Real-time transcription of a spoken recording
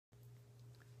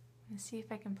Let's see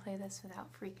if I can play this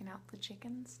without freaking out the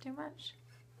chickens too much.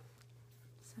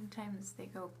 Sometimes they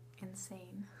go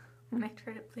insane when I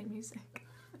try to play music.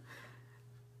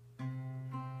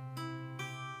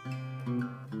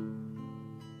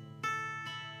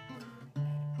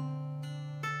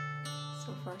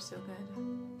 So far, so good.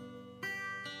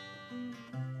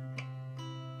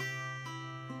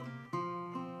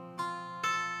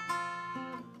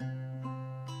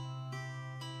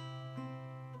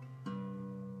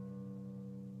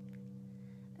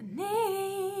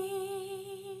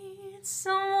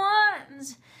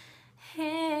 Someone's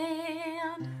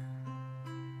hand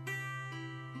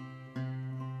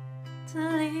to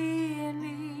lead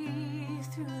me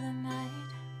through the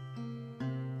night.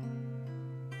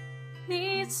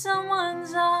 Need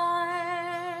someone's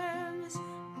arms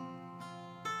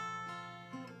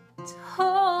to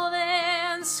hold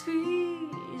and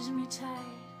squeeze me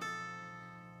tight.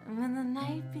 And when the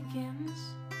night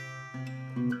begins,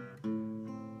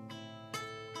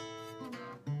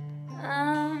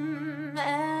 I'm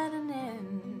at an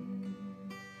end,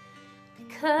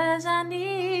 because I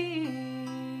need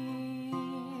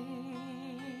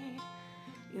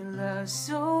your love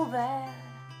so bad.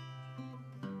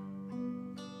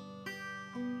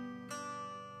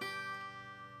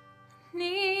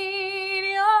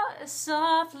 Need your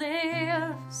soft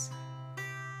lips,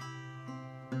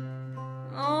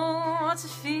 oh, to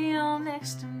feel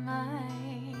next to mine.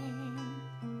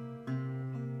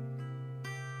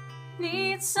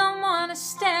 Need someone to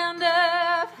stand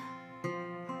up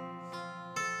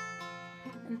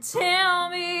and tell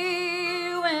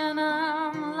me when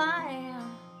I'm lying,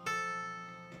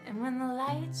 and when the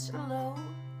lights are low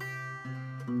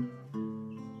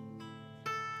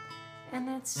and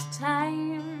it's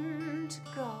time to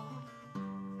go.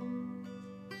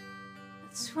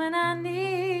 That's when I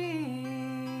need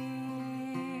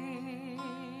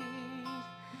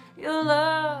your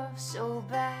love so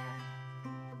bad.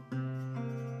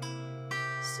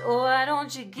 So why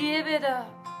don't you give it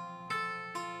up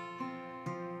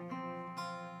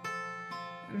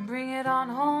and bring it on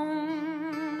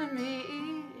home to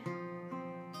me?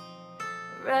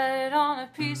 Write it on a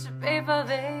piece of paper,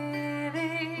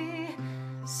 baby,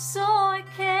 so it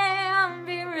can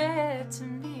be read to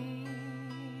me.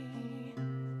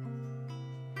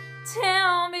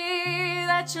 Tell me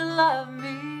that you love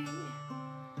me,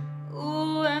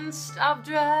 ooh, and stop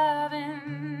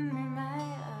driving me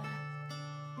mad.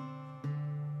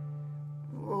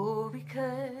 Oh,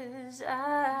 because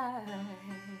I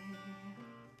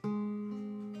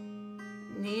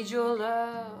need your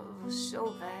love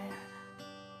so bad.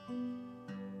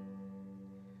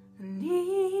 I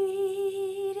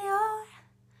need your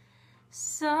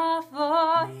soft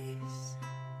voice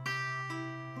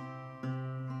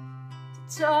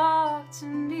to talk to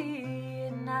me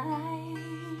at night.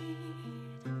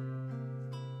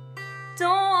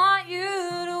 Don't want you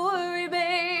to worry,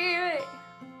 baby.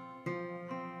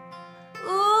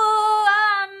 Ooh,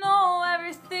 I know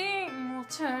everything will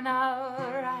turn out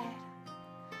right.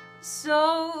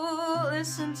 So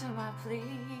listen to my plea,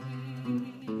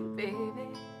 baby,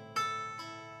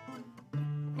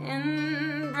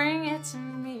 and bring it to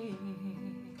me,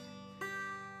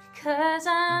 because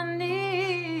I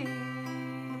need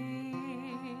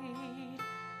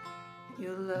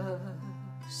your love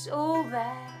so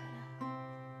bad.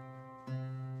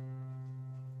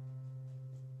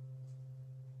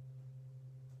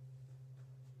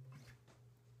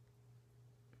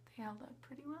 They held up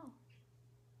pretty well.